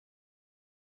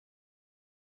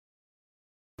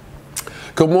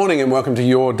Good morning and welcome to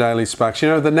your Daily Sparks. You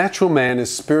know, the natural man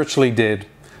is spiritually dead,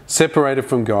 separated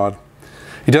from God.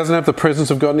 He doesn't have the presence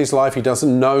of God in his life. He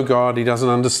doesn't know God. He doesn't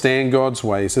understand God's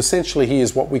ways. Essentially, he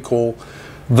is what we call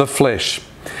the flesh.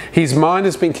 His mind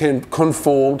has been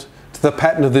conformed to the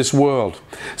pattern of this world.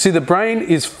 See, the brain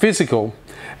is physical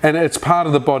and it's part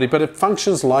of the body, but it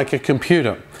functions like a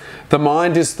computer. The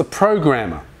mind is the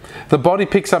programmer. The body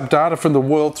picks up data from the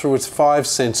world through its 5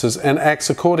 senses and acts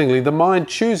accordingly. The mind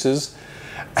chooses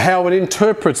how it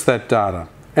interprets that data,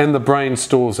 and the brain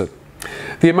stores it.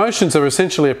 The emotions are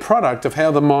essentially a product of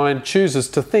how the mind chooses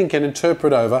to think and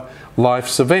interpret over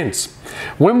life's events.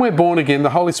 When we're born again, the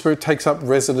Holy Spirit takes up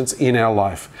residence in our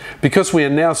life. Because we are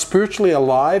now spiritually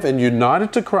alive and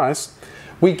united to Christ,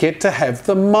 we get to have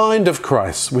the mind of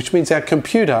Christ, which means our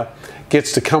computer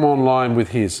gets to come online with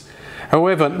His.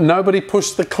 However, nobody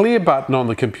pushed the clear button on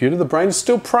the computer. The brain is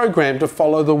still programmed to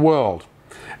follow the world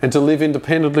and to live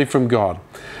independently from God.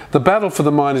 The battle for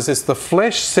the mind is this: the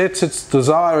flesh sets its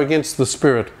desire against the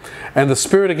spirit, and the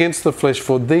spirit against the flesh,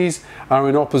 for these are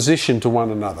in opposition to one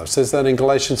another. It says that in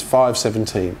Galatians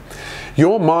 5:17.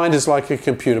 Your mind is like a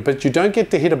computer, but you don't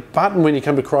get to hit a button when you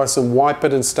come to Christ and wipe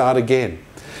it and start again.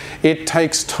 It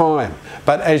takes time.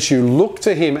 But as you look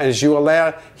to Him, as you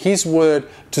allow His Word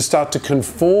to start to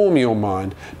conform your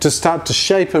mind, to start to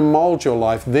shape and mould your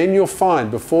life, then you'll find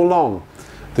before long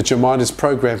that your mind is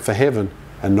programmed for heaven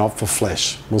and not for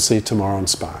flesh. We'll see you tomorrow on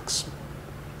Sparks.